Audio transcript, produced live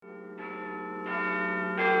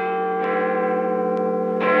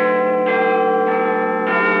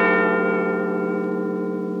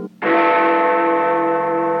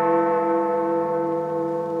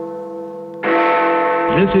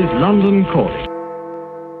is London Calling.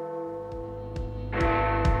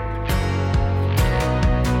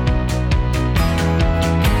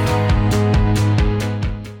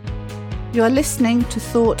 You are listening to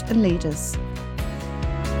Thought and Leaders.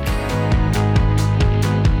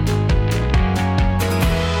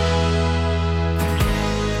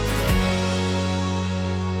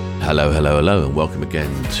 Hello, and welcome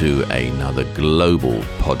again to another global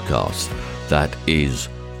podcast that is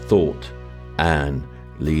Thought and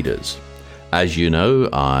Leaders. As you know,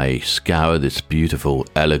 I scour this beautiful,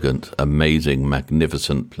 elegant, amazing,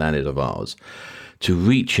 magnificent planet of ours to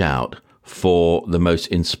reach out for the most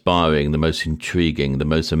inspiring, the most intriguing, the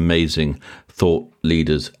most amazing thought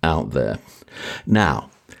leaders out there.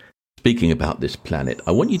 Now, speaking about this planet,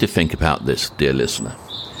 I want you to think about this, dear listener.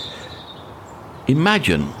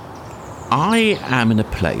 Imagine I am in a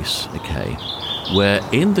place, where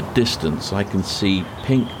in the distance I can see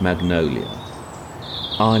pink magnolia.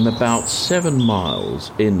 I'm about 7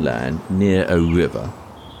 miles inland near a river.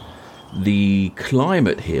 The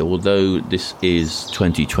climate here, although this is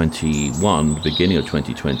 2021, beginning of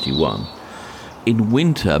 2021, in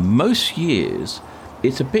winter, most years,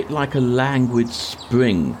 it's a bit like a languid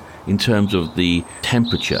spring in terms of the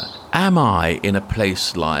temperature. Am I in a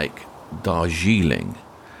place like Darjeeling?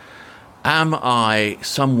 Am I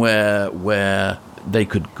somewhere where they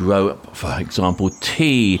could grow, for example,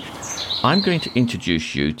 tea? I'm going to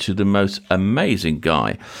introduce you to the most amazing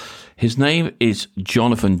guy. His name is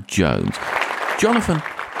Jonathan Jones. Jonathan,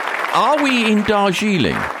 are we in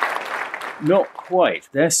Darjeeling? Not quite.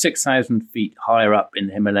 They're 6,000 feet higher up in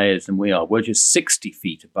the Himalayas than we are. We're just 60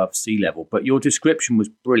 feet above sea level. But your description was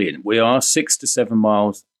brilliant. We are 6 to 7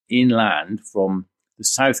 miles inland from the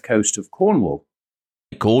south coast of Cornwall.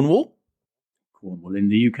 Cornwall in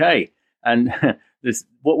the UK. And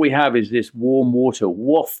what we have is this warm water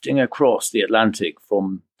wafting across the Atlantic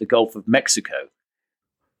from the Gulf of Mexico.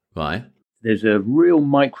 Right. There's a real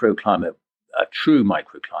microclimate, a true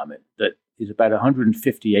microclimate, that is about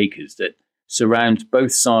 150 acres that surrounds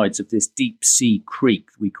both sides of this deep sea creek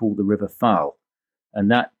we call the River Fal. And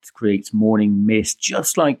that creates morning mist,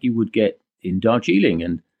 just like you would get in Darjeeling.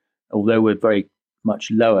 And although we're very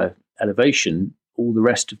much lower elevation, all the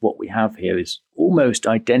rest of what we have here is almost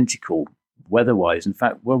identical weather-wise. In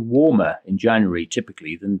fact, we're warmer in January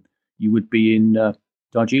typically than you would be in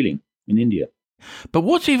Darjeeling in India. But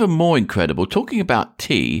what's even more incredible, talking about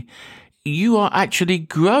tea, you are actually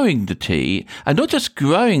growing the tea, and not just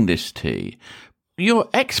growing this tea, you're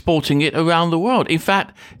exporting it around the world. In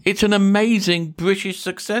fact, it's an amazing British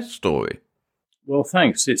success story. Well,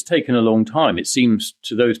 thanks. It's taken a long time. It seems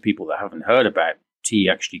to those people that haven't heard about tea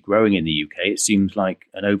actually growing in the UK, it seems like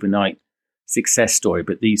an overnight success story,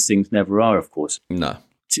 but these things never are, of course. No.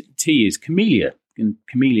 Tea is camellia, and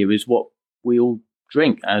camellia is what we all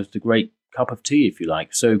drink as the great cup of tea, if you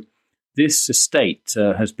like. So this estate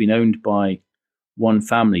has been owned by one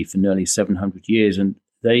family for nearly 700 years, and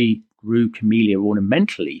they grew camellia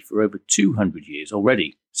ornamentally for over 200 years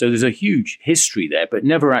already. So there's a huge history there, but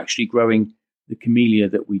never actually growing the camellia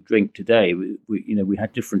that we drink today. We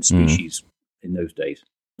had different species in those days.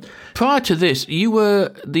 Prior to this, you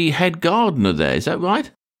were the head gardener there, is that right?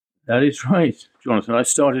 That is right, Jonathan. I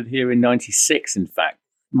started here in 96, in fact.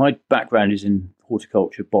 My background is in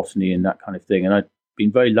horticulture, botany and that kind of thing, and I've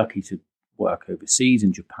been very lucky to work overseas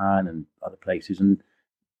in Japan and other places. And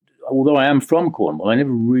although I am from Cornwall, I never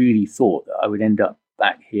really thought that I would end up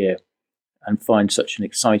back here and find such an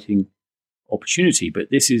exciting opportunity. But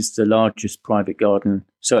this is the largest private garden,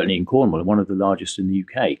 certainly in Cornwall, and one of the largest in the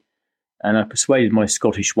UK. And I persuaded my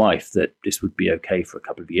Scottish wife that this would be okay for a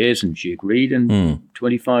couple of years, and she agreed. And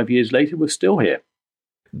 25 years later, we're still here.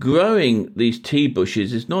 Growing these tea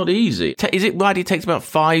bushes is not easy. Is it right? It takes about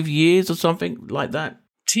 5 years or something like that?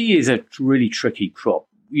 Tea is a really tricky crop.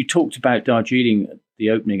 You talked about Darjeeling at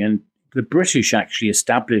the opening, and the British actually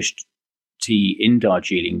established tea in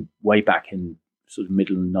Darjeeling way back in sort of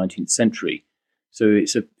middle of the 19th century. So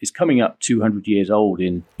it's coming up 200 years old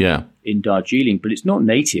in Darjeeling, but it's not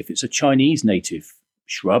native. It's a Chinese native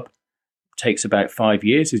shrub. It takes about 5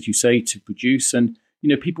 years, as you say, to produce. And,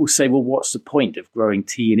 people say, well, what's the point of growing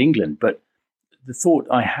tea in England? But the thought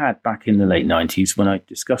I had back in the late 90s when I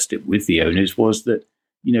discussed it with the owners was that,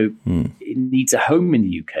 it needs a home in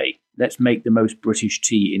the UK. Let's make the most British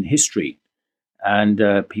tea in history. And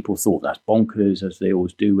people thought that's bonkers, as they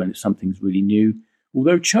always do when something's really new.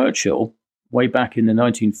 Although Churchill, way back in the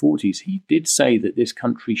 1940s, he did say that this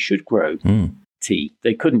country should grow tea.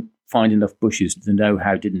 They couldn't find enough bushes. The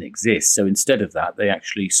know-how didn't exist. So instead of that, they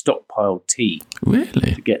actually stockpiled tea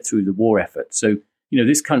to get through the war effort. So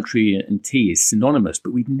this country and tea is synonymous,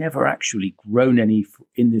 but we've never actually grown any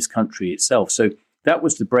in this country itself. So that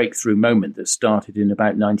was the breakthrough moment that started in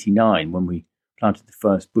about 99 when we planted the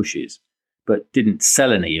first bushes, but didn't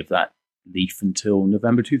sell any of that leaf until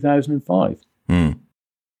November 2005. Mm.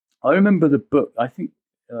 I remember the book, I think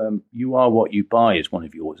You Are What You Buy is one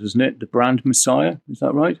of yours, isn't it? The Brand Messiah, is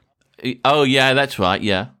that right? Oh, yeah, that's right,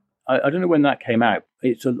 yeah. I don't know when that came out.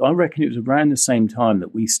 I reckon it was around the same time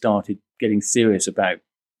that we started getting serious about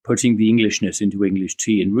putting the Englishness into English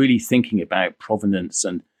tea and really thinking about provenance.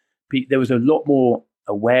 And there was a lot more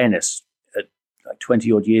awareness like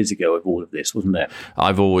 20 odd years ago of all of this, wasn't there?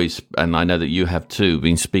 I've always, and I know that you have too,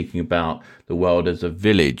 been speaking about the world as a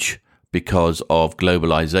village because of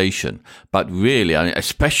globalization. But really,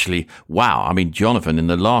 especially, Jonathan, in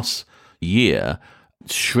the last year,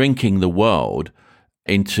 shrinking the world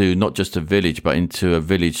into not just a village, but into a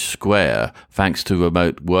village square, thanks to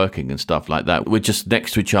remote working and stuff like that. We're just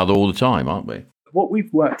next to each other all the time, aren't we? What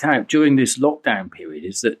we've worked out during this lockdown period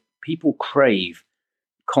is that people crave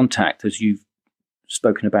contact, as you've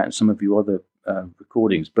spoken about in some of your other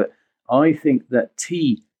recordings. But I think that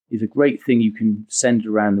tea is a great thing you can send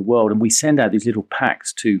around the world. And we send out these little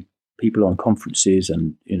packs to people on conferences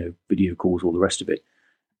and, video calls, all the rest of it.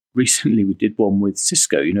 Recently, we did one with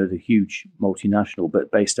Cisco, the huge multinational,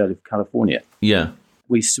 but based out of California. Yeah.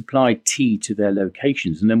 We supplied tea to their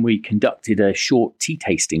locations, and then we conducted a short tea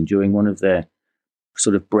tasting during one of their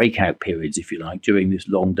sort of breakout periods, if you like, during this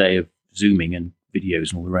long day of Zooming and videos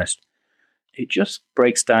and all the rest. It just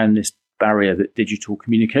breaks down this barrier that digital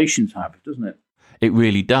communications have, doesn't it? It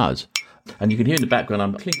really does. And you can hear in the background,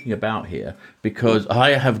 I'm clinking about here because I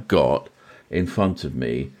have got in front of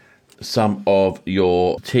me some of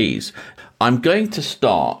your teas. I'm going to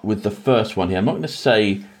start with the first one here. I'm not going to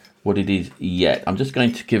say what it is yet. I'm just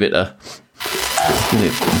going to give it a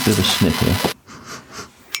bit of a sniff here.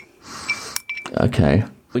 Okay.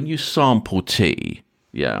 When you sample tea,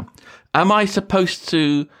 yeah, am I supposed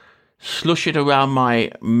to slush it around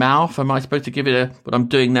my mouth? Am I supposed to give it what I'm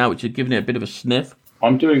doing now, which is giving it a bit of a sniff?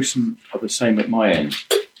 I'm doing some of the same at my end,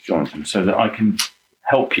 Jonathan, so that I can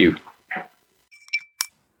help you.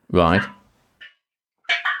 Right.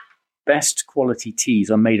 Best quality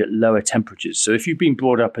teas are made at lower temperatures. So if you've been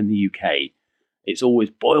brought up in the UK, it's always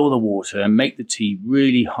boil the water and make the tea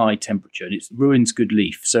really high temperature, and it ruins good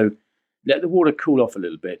leaf. So let the water cool off a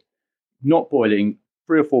little bit. Not boiling,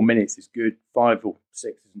 3 or 4 minutes is good. 5 or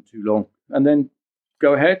 6 isn't too long. And then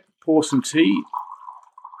go ahead, pour some tea.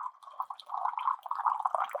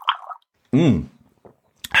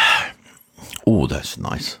 Oh, that's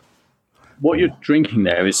nice. What you're drinking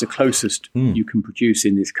there is the closest you can produce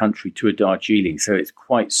in this country to a Darjeeling. So it's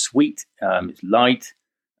quite sweet, it's light,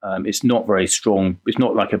 it's not very strong. It's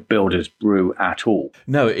not like a builder's brew at all.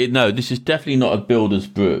 No, this is definitely not a builder's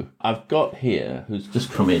brew. I've got here, who's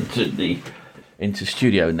just come into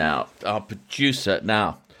studio now, our producer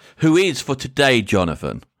now, who is for today,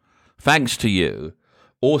 Jonathan, thanks to you,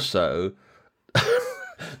 also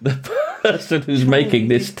the person who's making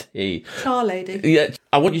this tea. Char lady. Yeah,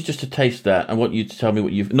 I want you just to taste that. I want you to tell me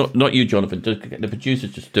what you've... Not you, Jonathan. The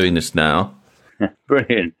producer's just doing this now.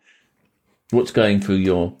 Brilliant. What's going through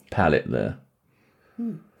your palate there?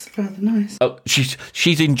 It's rather nice. Oh,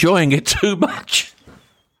 she's enjoying it too much.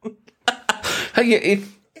 Is it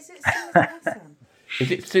similar to Assam?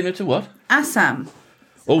 Is it similar to what? Assam.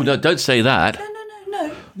 Oh, no, don't say that.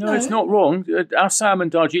 No, it's not wrong. Assam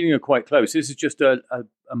and Darjeeling are quite close. This is just a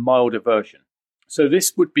milder version. So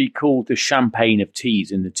this would be called the champagne of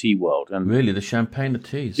teas in the tea world. And really, the champagne of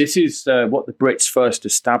teas? This is what the Brits first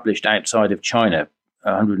established outside of China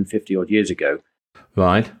 150 odd years ago.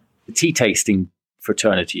 Right. The tea tasting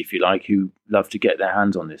fraternity, if you like, who love to get their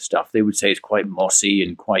hands on this stuff, they would say it's quite mossy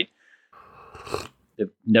and quite the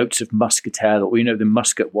notes of muscatel or, the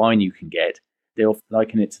muscat wine you can get. They often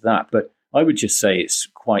liken it to that. But I would just say it's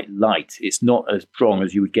quite light. It's not as strong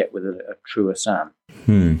as you would get with a true Assam.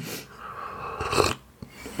 I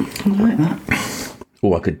like that.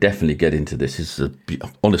 Oh, I could definitely get into this.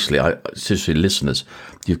 Honestly, seriously, listeners,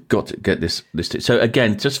 you've got to get this tea. So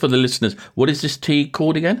again, just for the listeners, what is this tea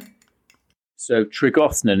called again? So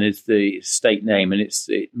Tregothnan is the state name, and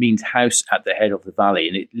it means house at the head of the valley,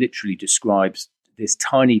 and it literally describes this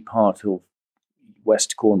tiny part of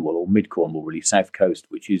West Cornwall, or Mid Cornwall, really, South Coast,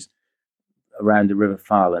 which is around the River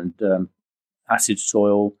Fal, and acid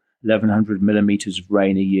soil, 1,100 millimetres of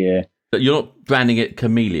rain a year. But you're not branding it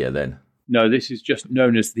Camellia then? No, this is just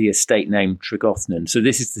known as the estate name Tregothnan. So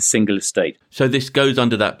this is the single estate. So this goes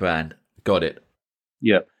under that brand. Got it.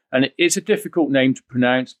 Yeah. And it's a difficult name to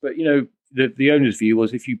pronounce, but, the owner's view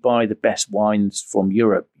was if you buy the best wines from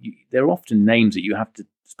Europe, they're often names that you have to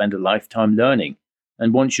spend a lifetime learning.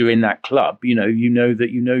 And once you're in that club, you know that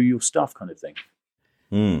you know your stuff kind of thing.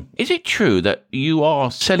 Mm. Is it true that you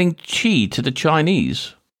are selling tea to the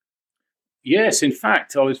Chinese? Yes, in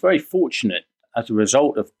fact, I was very fortunate as a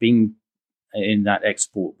result of being in that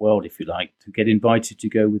export world, if you like, to get invited to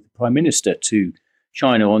go with the Prime Minister to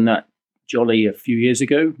China on that jolly a few years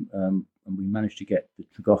ago. And we managed to get the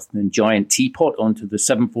Tregothnan giant teapot onto the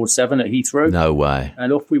 747 at Heathrow. No way.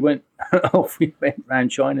 And off we went around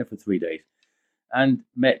China for 3 days and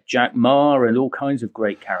met Jack Ma and all kinds of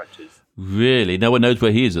great characters. Really? No one knows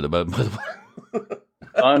where he is at the moment.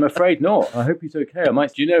 I'm afraid not. I hope he's okay.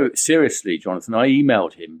 Seriously, Jonathan, I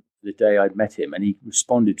emailed him the day I'd met him and he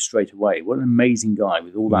responded straight away. What an amazing guy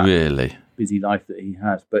with all that busy life that he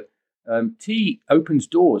has. But tea opens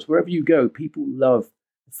doors. Wherever you go, people love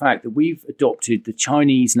the fact that we've adopted the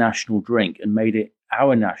Chinese national drink and made it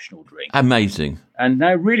our national drink. Amazing. And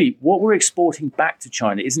now really what we're exporting back to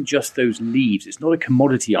China isn't just those leaves. It's not a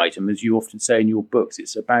commodity item, as you often say in your books.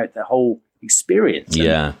 It's about the whole experience.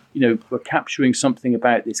 Yeah. And, we're capturing something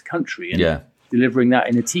about this country and delivering that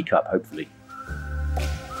in a teacup, hopefully.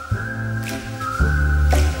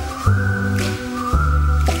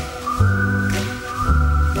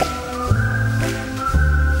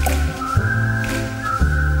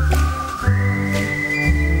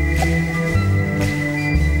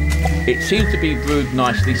 It seems to be brewed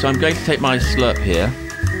nicely, so I'm going to take my slurp here.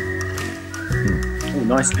 Oh,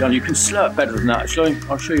 nicely done. You can slurp better than that.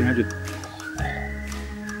 I'll show you how to.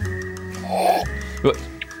 But,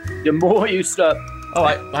 the more you slurp... Oh,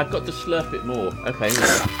 I've got to slurp it more. Okay.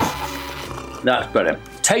 That's better.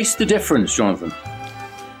 Taste the difference, Jonathan.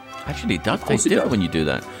 Actually, it does taste different when you do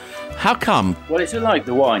that. How come? Well, it's like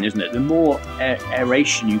the wine, isn't it? The more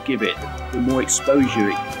aeration you give it, the more exposure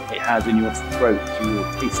it has in your throat to your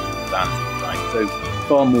taste glands, if you like. So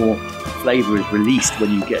far more flavour is released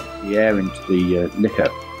when you get the air into the liquor.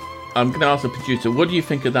 I'm going to ask the producer, what do you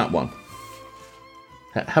think of that one?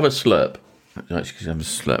 Have a slurp. Actually, have a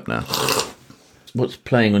slurp now. What's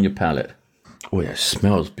playing on your palate? Oh, yeah, it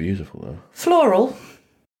smells beautiful, though. Floral.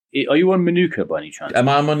 Are you on Manuka by any chance? Am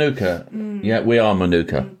I on Manuka? Yeah, we are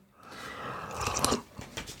Manuka.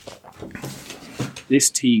 This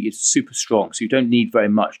tea is super strong, so you don't need very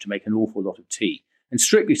much to make an awful lot of tea. And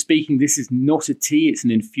strictly speaking, this is not a tea, it's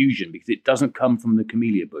an infusion, because it doesn't come from the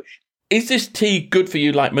camellia bush. Is this tea good for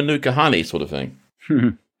you, like Manuka honey sort of thing?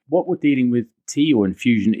 What we're dealing with, tea or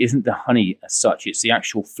infusion, isn't the honey as such. It's the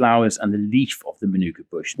actual flowers and the leaf of the Manuka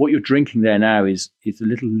bush. What you're drinking there now is a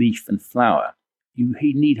little leaf and flower. You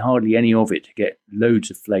need hardly any of it to get loads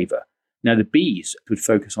of flavour. Now, the bees would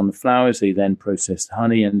focus on the flowers. They then process the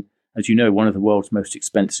honey. And as you know, one of the world's most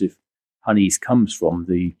expensive honeys comes from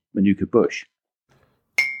the Manuka bush.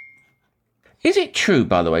 Is it true,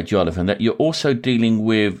 by the way, Jonathan, that you're also dealing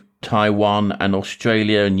with Taiwan and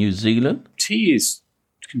Australia and New Zealand? Tea is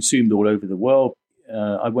consumed all over the world.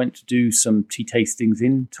 I went to do some tea tastings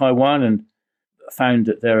in Taiwan and found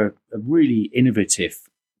that they're a really innovative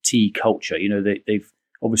tea culture. They've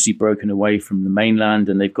obviously broken away from the mainland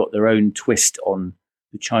and they've got their own twist on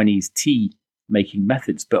the Chinese tea making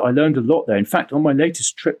methods. But I learned a lot there. In fact, on my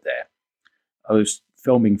latest trip there, I was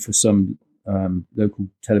filming for some local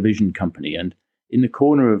television company, and in the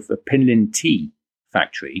corner of a Pinlin tea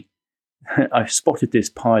factory, I spotted this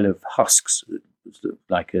pile of husks,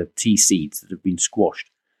 like tea seeds that have been squashed.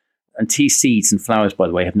 And tea seeds and flowers, by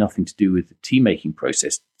the way, have nothing to do with the tea making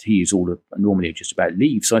process. Tea is normally just about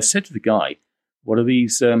leaves. So I said to the guy, "What are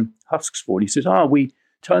these husks for?" And he says, "We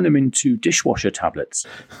turn them into dishwasher tablets."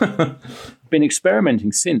 Been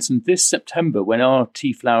experimenting since, and this September, when our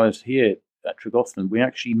tea flowers here at Tregothnan, we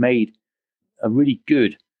actually made a really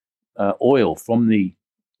good oil from the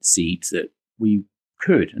seeds that we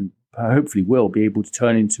could and hopefully will be able to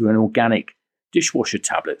turn into an organic dishwasher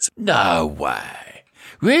tablet. No way.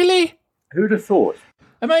 Really? Who'd have thought?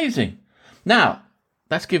 Amazing. Now,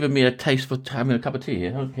 that's given me a taste for having a cup of tea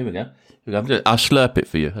here. Oh, here we go. I'll slurp it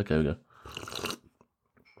for you. Okay, here we go.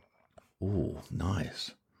 Oh,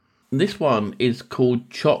 nice. This one is called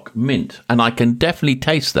Choc Mint, and I can definitely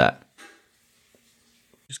taste that.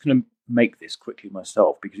 Just going to make this quickly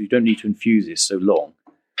myself because you don't need to infuse this so long.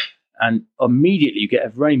 And immediately you get a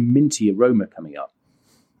very minty aroma coming up.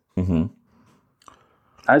 Mm-hmm.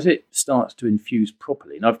 As it starts to infuse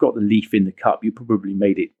properly, and I've got the leaf in the cup, you probably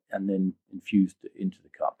made it and then infused it into the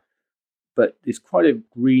cup. But it's quite a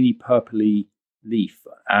greeny, purpley leaf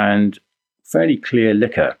and fairly clear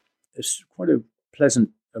liquor. It's quite a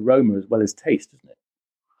pleasant aroma as well as taste, isn't it?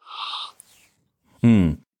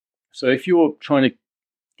 Hmm. So if you're trying to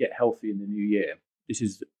get healthy in the new year, this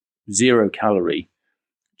is 0 calorie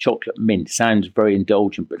chocolate mint. Sounds very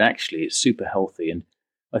indulgent, but actually it's super healthy. And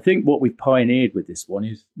I think what we've pioneered with this one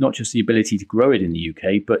is not just the ability to grow it in the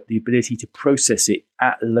UK, but the ability to process it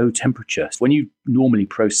at low temperature. So when you normally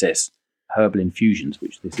process herbal infusions,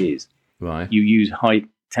 which this is, right, you use high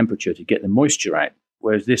temperature to get the moisture out,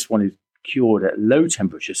 whereas this one is cured at low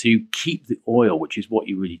temperature. So you keep the oil, which is what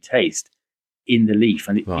you really taste, in the leaf.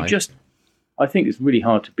 And I think it's really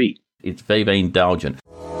hard to beat. It's very, very indulgent.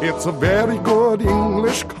 It's a very good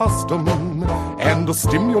English custom and a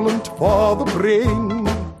stimulant for the brain.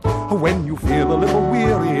 When you feel a little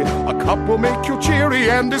weary, a cup will make you cheery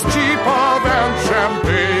and is cheaper than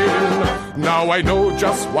champagne. Now I know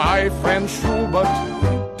just why Franz Schubert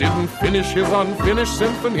didn't finish his unfinished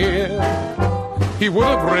symphony. He would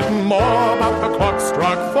have written more, but the clock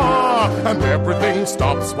struck 4 and everything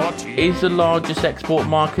stops for tea. Is the largest export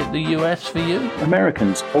market the US for you?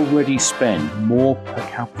 Americans already spend more per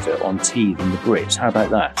capita on tea than the Brits. How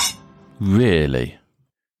about that? Really?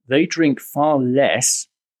 They drink far less,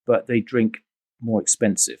 but they drink more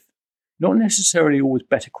expensive. Not necessarily always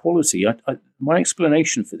better quality. My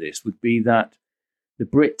explanation for this would be that the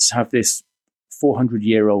Brits have this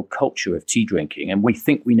 400-year-old culture of tea drinking, and we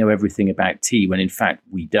think we know everything about tea when in fact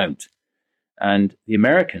we don't. And the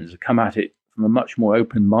Americans have come at it from a much more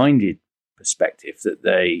open-minded perspective, that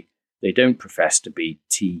they don't profess to be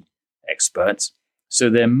tea experts, so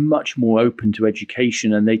they're much more open to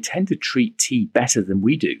education, and they tend to treat tea better than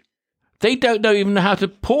we do. They don't know even how to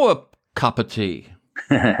pour a cup of tea.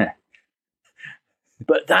 But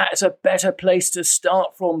that's a better place to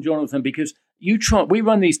start from, Jonathan, because we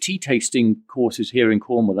run these tea tasting courses here in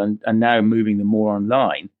Cornwall and now moving them more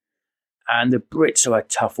online. And the Brits are a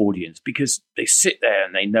tough audience because they sit there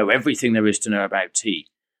and they know everything there is to know about tea.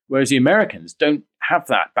 Whereas the Americans don't have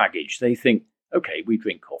that baggage. They think, okay, we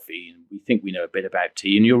drink coffee and we think we know a bit about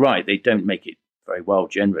tea. And you're right, they don't make it very well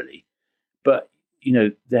generally. But,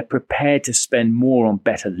 they're prepared to spend more on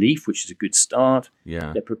better leaf, which is a good start.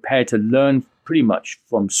 Yeah. They're prepared to learn pretty much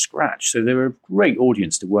from scratch. So they're a great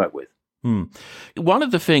audience to work with. One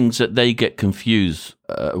of the things that they get confused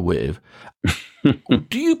with,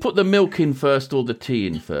 do you put the milk in first or the tea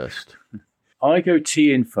in first? I go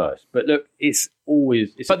tea in first, but look, it's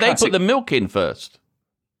But they put the milk in first.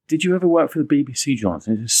 Did you ever work for the BBC,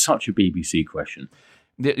 Jonathan? It's such a BBC question.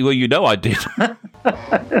 Well, I did.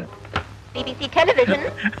 BBC television.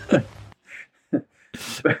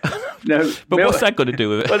 But what's that got to do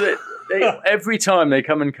with it? Well, they, every time they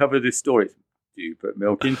come and cover this story, do you put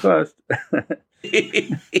milk in first?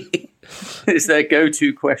 It's their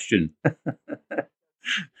go-to question.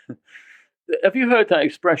 Have you heard that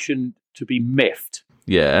expression, to be miffed?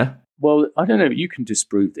 Yeah. Well, I don't know. You can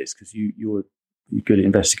disprove this because you're good at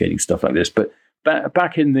investigating stuff like this. But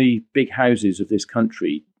back in the big houses of this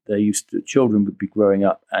country, children would be growing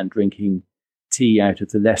up and drinking tea out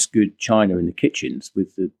of the less good china in the kitchens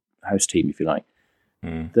with the house team, if you like.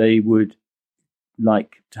 They would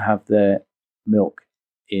like to have their milk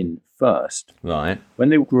in first. Right. When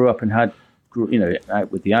they grew up and out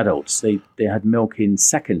with the adults, they had milk in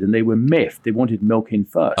second, and they were miffed. They wanted milk in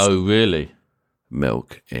first. Oh, really?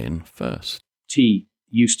 Milk in first. Tea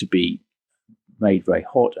used to be made very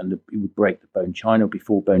hot, and it would break the bone china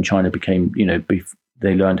before bone china became,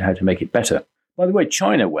 they learned how to make it better. By the way,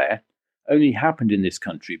 Chinaware only happened in this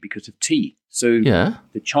country because of tea. So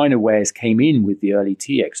the Chinawares came in with the early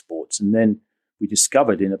tea exports, and then we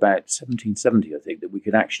discovered in about 1770, I think, that we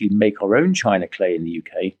could actually make our own china clay in the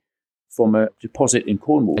UK from a deposit in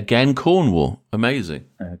Cornwall. Again, Cornwall. Amazing.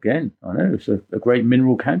 Again, I know. It's a great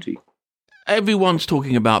mineral county. Everyone's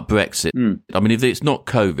talking about Brexit. I mean, if it's not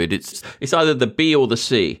COVID, it's either the B or the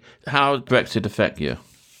C. How does Brexit affect you?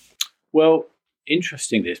 Well,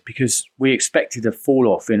 interesting this, because we expected a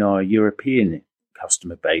fall-off in our European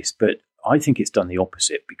customer base, but I think it's done the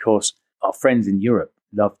opposite, because our friends in Europe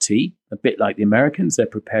love tea. A bit like the Americans, they're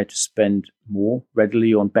prepared to spend more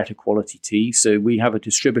readily on better quality tea. So we have a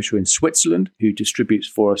distributor in Switzerland who distributes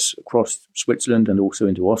for us across Switzerland and also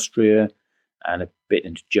into Austria and a bit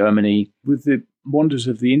into Germany. With the wonders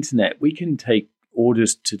of the internet, we can take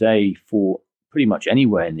orders today for pretty much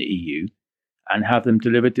anywhere in the EU and have them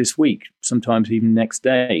delivered this week, sometimes even next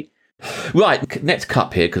day. Right, next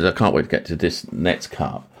cup here, because I can't wait to get to this next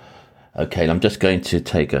cup. Okay, and I'm just going to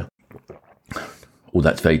take a... Oh,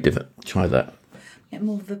 that's very different. Try that. Get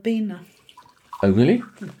more verbena. Oh, really?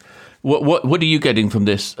 What are you getting from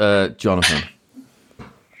this, Jonathan?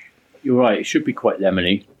 You're right. It should be quite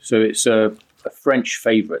lemony. So it's a French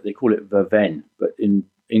favourite. They call it verveine, but in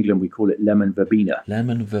England we call it lemon verbena.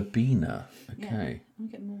 Lemon verbena. Okay. I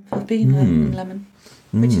get more verbena than lemon,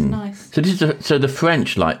 which is nice. So the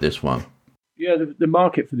French like this one. Yeah, the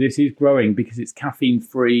market for this is growing because it's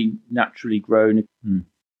caffeine-free, naturally grown.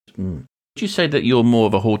 Would you say that you're more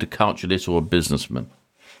of a horticulturalist or a businessman?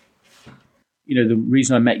 The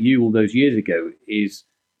reason I met you all those years ago is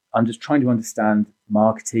I'm just trying to understand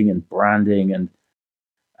marketing and branding and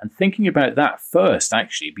thinking about that first,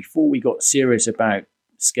 actually, before we got serious about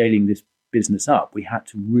scaling this business up. We had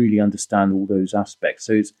to really understand all those aspects.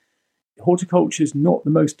 So horticulture is not the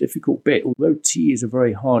most difficult bit. Although tea is a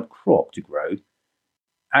very hard crop to grow,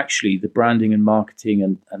 actually the branding and marketing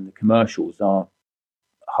and the commercials are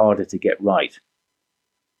harder to get right.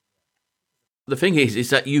 The thing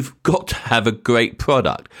is that you've got to have a great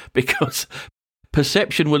product, because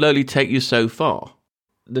perception will only take you so far.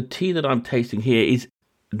 The tea that I'm tasting here is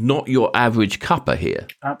not your average cuppa here.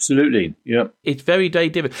 Absolutely, yeah. It's very, very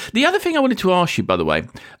different. The other thing I wanted to ask you, by the way,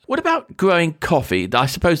 what about growing coffee? I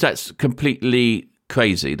suppose that's completely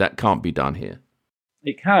crazy. That can't be done here.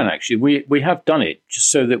 It can, actually. We have done it just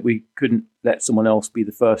so that we couldn't let someone else be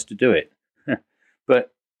the first to do it.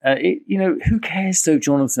 But, who cares though,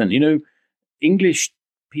 Jonathan? English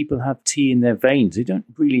people have tea in their veins. They don't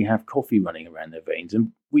really have coffee running around their veins.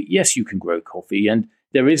 And yes, you can grow coffee. And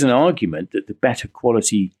there is an argument that the better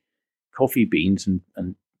quality coffee beans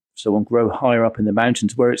and so on grow higher up in the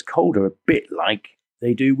mountains where it's colder, a bit like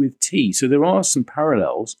they do with tea. So there are some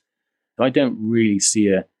parallels. I don't really see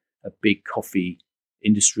a big coffee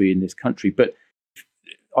industry in this country. But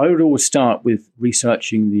I would always start with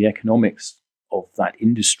researching the economics of that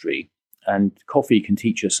industry. And coffee can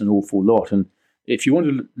teach us an awful lot. And if you want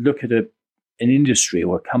to look at an industry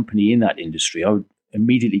or a company in that industry, I would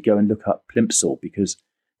immediately go and look up Plimsoll, because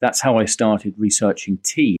that's how I started researching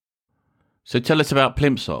tea. So tell us about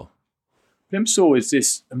Plimsoll. Plimsoll is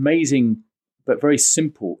this amazing but very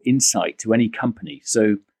simple insight to any company.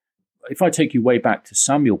 So if I take you way back to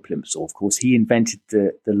Samuel Plimsoll, of course, he invented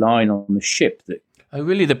the line on the ship. Oh,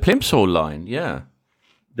 really? The Plimsoll line, yeah.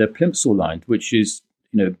 The Plimsoll line, which is,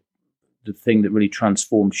 the thing that really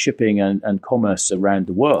transformed shipping and commerce around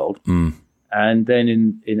the world. And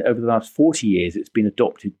then in over the last 40 years, it's been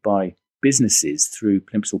adopted by businesses through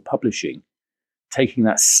Plimsoll Publishing, taking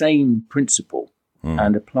that same principle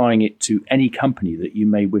and applying it to any company that you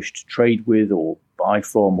may wish to trade with or buy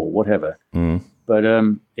from or whatever. But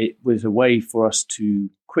it was a way for us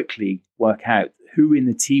to quickly work out who in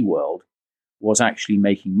the tea world was actually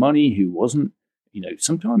making money, who wasn't.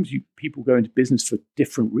 Sometimes people go into business for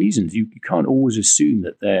different reasons. You can't always assume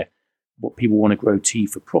that they're what people want to grow tea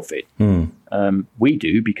for profit. We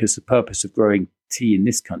do, because the purpose of growing tea in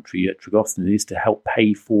this country at Tregothnan is to help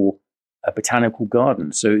pay for a botanical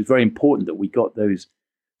garden. So it's very important that we got those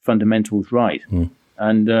fundamentals right.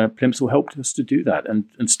 And Plimsoll helped us to do that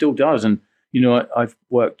and still does. And, I've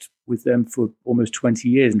worked with them for almost 20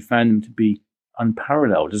 years and found them to be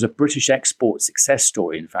unparalleled. As a British export success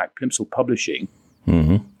story, in fact, Plimsoll Publishing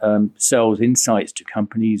sells insights to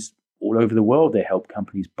companies all over the world. They help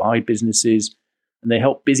companies buy businesses, and they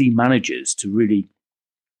help busy managers to really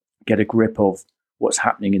get a grip of what's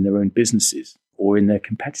happening in their own businesses or in their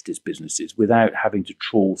competitors' businesses without having to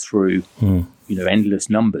trawl through, endless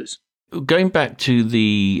numbers. Going back to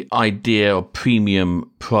the idea of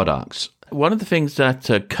premium products, one of the things that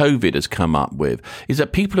COVID has come up with is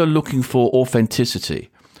that people are looking for authenticity,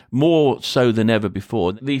 more so than ever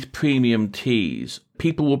before. These premium teas,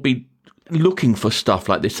 people will be looking for stuff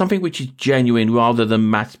like this, something which is genuine rather than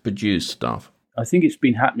mass-produced stuff. I think it's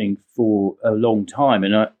been happening for a long time,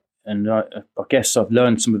 and I guess I've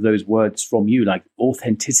learned some of those words from you, like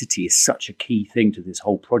authenticity is such a key thing to this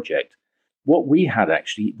whole project. What we had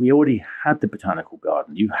actually, we already had the botanical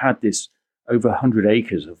garden. You had this over 100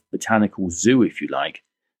 acres of botanical zoo, if you like,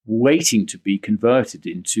 waiting to be converted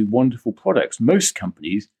into wonderful products. Most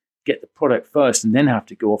companies get the product first and then have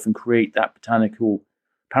to go off and create that botanical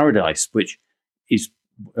paradise, which is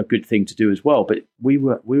a good thing to do as well. But we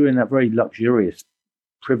were in that very luxurious,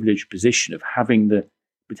 privileged position of having the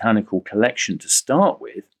botanical collection to start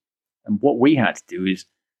with. And what we had to do is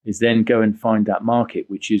then go and find that market,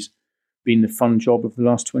 which has been the fun job of the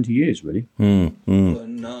last 20 years, really. A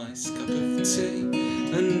nice cup of tea,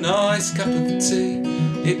 a nice cup of tea.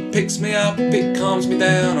 It picks me up, it calms me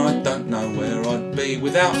down. I don't know where I'd be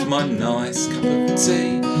without my nice cup of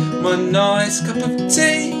tea. My nice cup of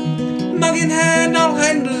tea, mug in hand, I'll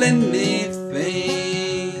handle anything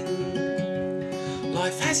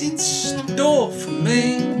life has in store for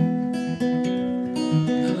me. A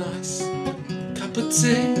nice cup of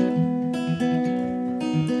tea,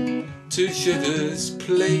 2 sugars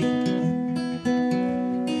please.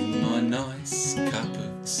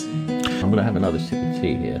 going to have another sip of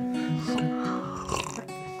tea here.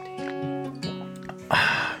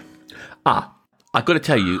 I've got to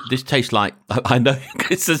tell you, this tastes like, I know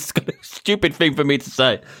it's a stupid thing for me to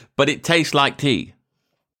say, but it tastes like tea.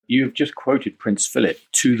 You've just quoted Prince Philip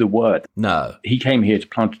to the word. No. He came here to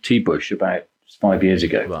plant a tea bush about 5 years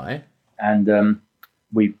ago. Right. And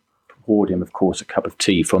we poured him, of course, a cup of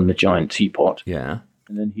tea from the giant teapot. Yeah.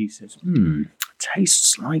 And then he says,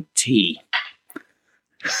 tastes like tea.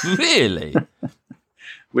 Really?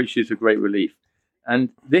 Which is a great relief. And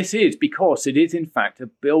this is because it is, in fact, a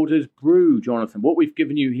builder's brew, Jonathan. What we've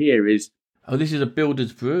given you here is... Oh, this is a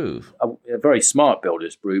builder's brew. A very smart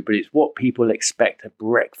builder's brew, but it's what people expect a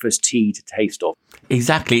breakfast tea to taste of.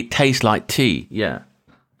 Exactly. It tastes like tea. Yeah.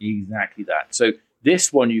 Exactly that. So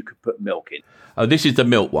this one you could put milk in. Oh, this is the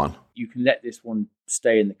milk one. You can let this one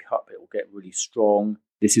stay in the cup. It will get really strong.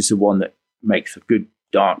 This is the one that makes a good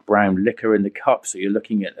dark brown liquor in the cup. So you're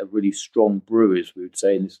looking at a really strong brew, as we would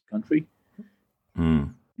say in this country.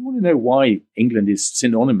 You want to know why England is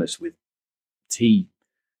synonymous with tea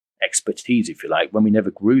expertise, if you like, when we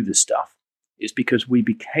never grew the stuff. It's because we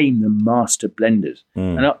became the master blenders.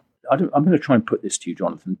 And I'm going to try and put this to you,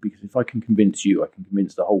 Jonathan, because if I can convince you, I can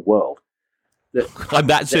convince the whole world. I'm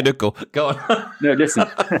that cynical. Go on. No, listen.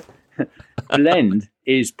 Blend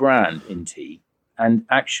is brand in tea. And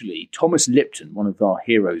actually, Thomas Lipton, one of our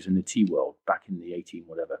heroes in the tea world back in the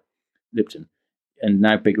 18-whatever, Lipton, and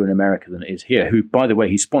now bigger in America than it is here, who, by the way,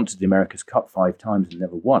 he sponsored the America's Cup 5 times and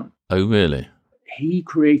never won. Oh, really? He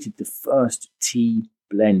created the first tea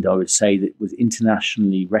blend, I would say, that was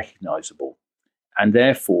internationally recognizable. And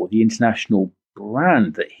therefore, the international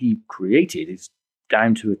brand that he created is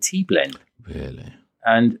down to a tea blend. Really?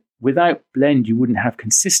 And without blend, you wouldn't have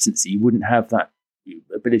consistency. You wouldn't have that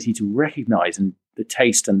ability to recognize and the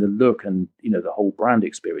taste and the look and, the whole brand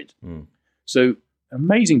experience. So,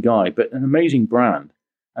 amazing guy, but an amazing brand.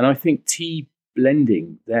 And I think tea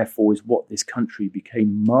blending, therefore, is what this country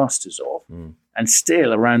became masters of. And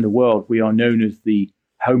still, around the world, we are known as the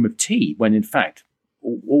home of tea, when in fact,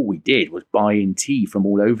 all we did was buy in tea from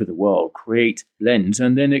all over the world, create blends,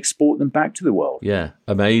 and then export them back to the world. Yeah,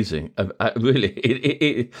 amazing. Really,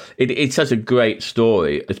 it's such a great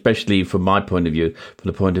story, especially from my point of view,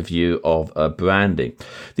 from the point of view of branding.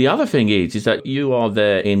 The other thing is that you are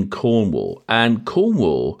there in Cornwall, and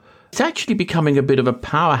Cornwall is actually becoming a bit of a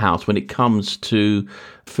powerhouse when it comes to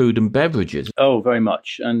food and beverages. Oh, very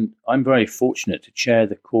much. And I'm very fortunate to chair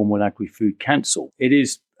the Cornwall Agri-Food Council. It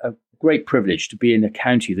is a great privilege to be in a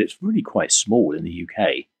county that's really quite small in the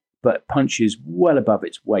UK, but punches well above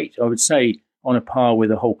its weight. I would say on a par with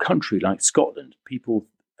a whole country like Scotland. People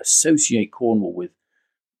associate Cornwall with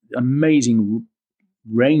amazing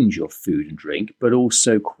range of food and drink, but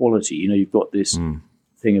also quality. You've got this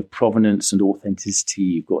thing of provenance and authenticity.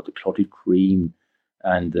 You've got the clotted cream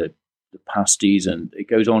and the pasties, and it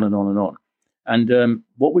goes on and on and on. And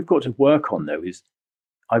what we've got to work on, though, is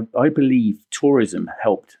I believe tourism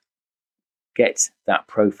helped get that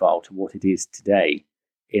profile to what it is today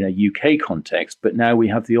in a UK context, but now we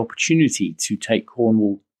have the opportunity to take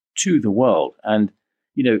Cornwall to the world. And,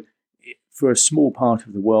 for a small part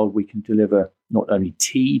of the world, we can deliver not only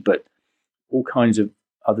tea, but all kinds of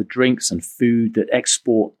other drinks and food that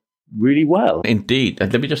export really well. Indeed.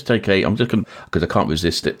 And let me just take I'm just going to, because I can't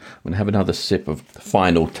resist it, I'm going to have another sip of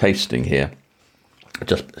final tasting here.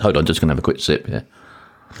 Hold on, just going to have a quick sip here.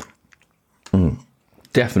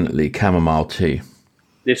 Definitely chamomile tea.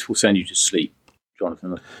 This will send you to sleep,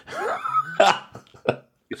 Jonathan.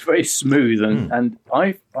 It's very smooth, and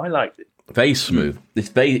I liked it. Very smooth.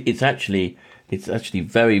 It's actually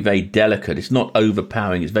very, very delicate. It's not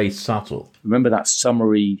overpowering. It's very subtle. Remember that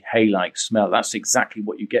summery hay-like smell? That's exactly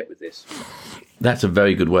what you get with this. That's a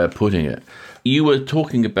very good way of putting it. You were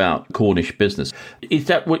talking about Cornish business. Is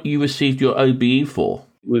that what you received your OBE for?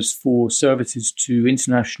 It was for services to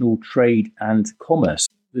international trade and commerce.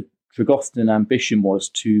 The Tregothnan ambition was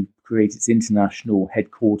to create its international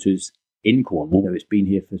headquarters in Cornwall. It's been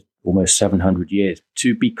here for almost 700 years,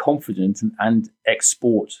 to be confident and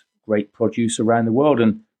export great produce around the world.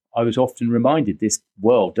 And I was often reminded this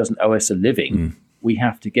world doesn't owe us a living. We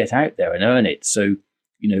have to get out there and earn it. So,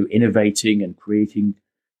 innovating and creating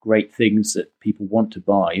great things that people want to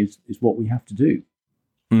buy is what we have to do.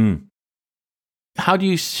 How do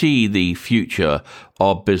you see the future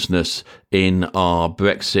of business in our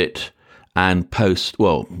Brexit and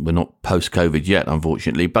we're not post-COVID yet,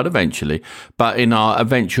 unfortunately, but eventually, but in our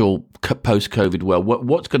eventual post-COVID world,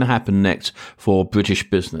 what's going to happen next for British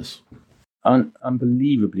business?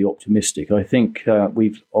 Unbelievably optimistic. I think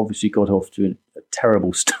we've obviously got off to a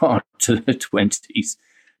terrible start to the 20s.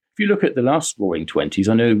 If you look at the last Roaring Twenties,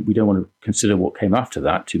 I know we don't want to consider what came after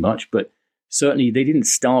that too much, but certainly they didn't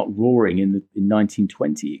start roaring in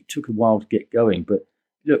 1920. It took a while to get going, but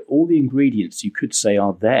look, all the ingredients you could say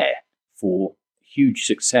are there for huge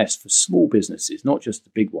success for small businesses, not just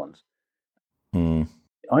the big ones.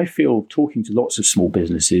 I feel, talking to lots of small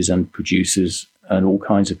businesses and producers and all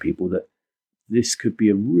kinds of people, that this could be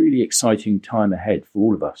a really exciting time ahead for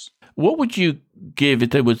all of us. What would you give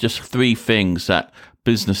if there was just 3 things that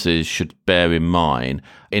businesses should bear in mind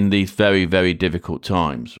in these very, very difficult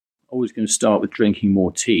times? Always going to start with drinking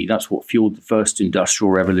more tea. That's what fueled the first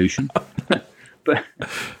industrial revolution. But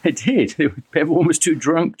it did. Everyone was too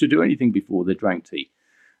drunk to do anything before they drank tea.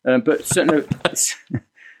 But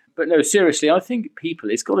no, seriously, I think people,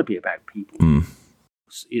 it's got to be about people.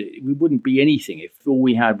 We wouldn't be anything if all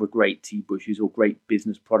we had were great tea bushes or great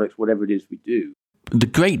business products, whatever it is we do. The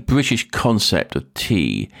great British concept of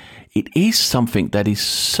tea, it is something that is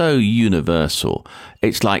so universal.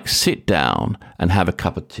 It's like sit down and have a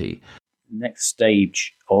cup of tea. Next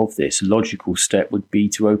stage of this, logical step, would be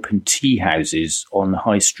to open tea houses on the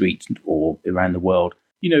high street or around the world.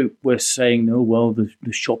 You know, we're saying, oh, well, the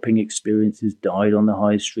shopping experience has died on the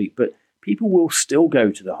high street, but people will still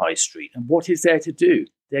go to the high street. And what is there to do?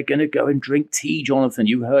 They're going to go and drink tea, Jonathan.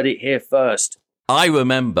 You heard it here first. I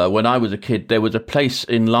remember when I was a kid, there was a place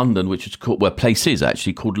in London which is called, well, place is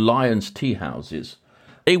actually called Lyons Tea Houses.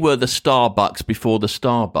 They were the Starbucks before the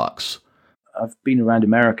Starbucks. I've been around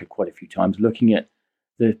America quite a few times looking at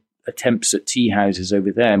the attempts at tea houses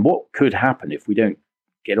over there. And what could happen if we don't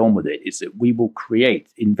get on with it is that we will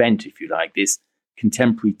invent, if you like, this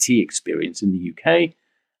contemporary tea experience in the UK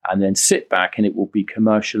and then sit back and it will be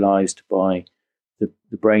commercialized by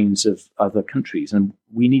the brains of other countries. And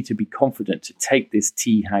we need to be confident to take this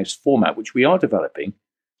tea house format, which we are developing,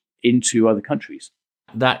 into other countries.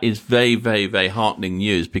 That is very, very, very heartening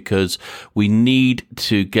news because we need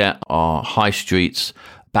to get our high streets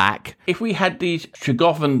back. If we had these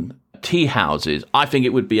Tregovan tea houses, I think it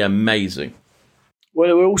would be amazing.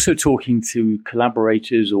 Well, we're also talking to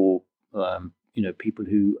collaborators or people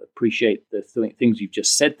who appreciate the things you've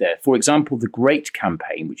just said there. For example, the GREAT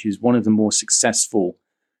campaign, which is one of the more successful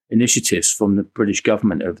initiatives from the British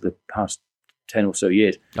government over the past 10 or so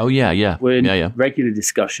years. Oh, yeah. We're in regular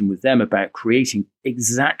discussion with them about creating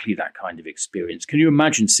exactly that kind of experience. Can you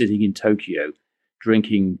imagine sitting in Tokyo,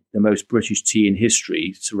 drinking the most British tea in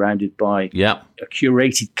history, surrounded by a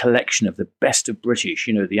curated collection of the best of British,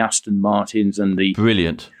 the Aston Martins and the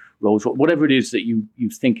brilliant Rolls, whatever it is that you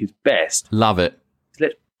think is best. Love it.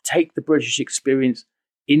 Let's take the British experience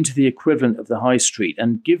into the equivalent of the high street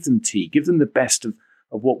and give them tea, give them the best of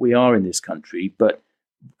what we are in this country, but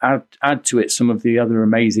add to it some of the other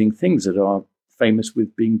amazing things that are famous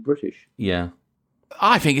with being British. Yeah.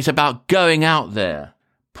 I think it's about going out there,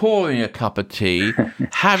 pouring a cup of tea,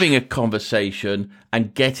 having a conversation,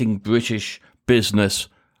 and getting British business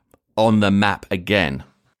on the map again.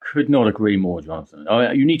 Could not agree more, Jonathan.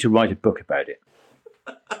 You need to write a book about it.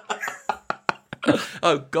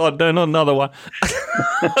 Oh, God, no, not another one.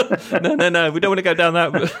 No, we don't want to go down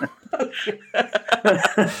that route.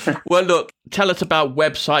 Well, look, tell us about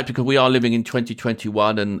website, because we are living in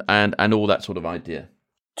 2021 and all that sort of idea.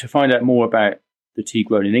 To find out more about the tea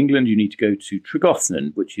grown in England, you need to go to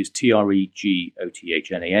Tregothnan, which is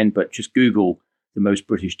Tregothnan, but just Google the most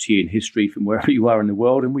British tea in history from wherever you are in the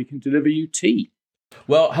world, and we can deliver you tea.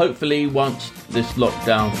 Well, hopefully once this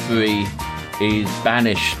lockdown 3 is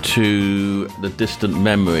banished to the distant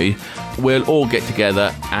memory, we'll all get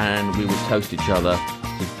together and we will toast each other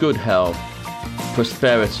to good health,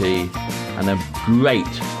 prosperity, and a great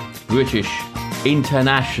British,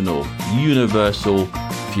 international, universal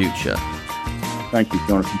future. Thank you,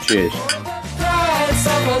 Jonathan. Cheers. Price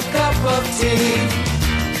of a cup of tea.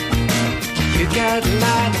 You got a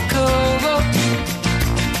line of cover.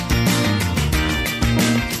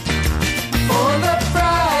 For the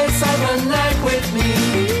price of a night with me.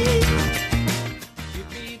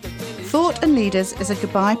 Thought and Leaders is a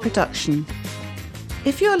Goodbye production.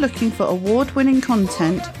 If you're looking for award-winning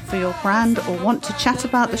content for your brand or want to chat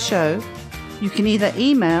about the show, you can either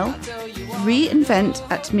email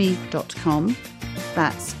reinvent@me.com,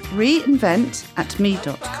 that's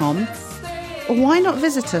reinvent@me.com, or why not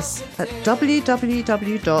visit us at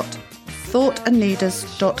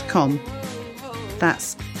www.thoughtandleaders.com.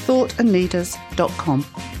 That's thoughtandleaders.com.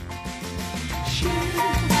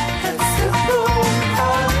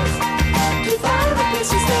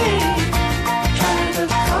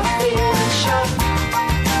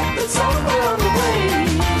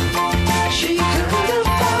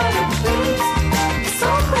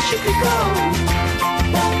 She could go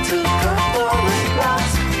back to couple of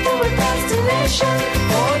blocks.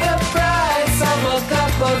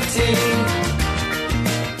 of tea.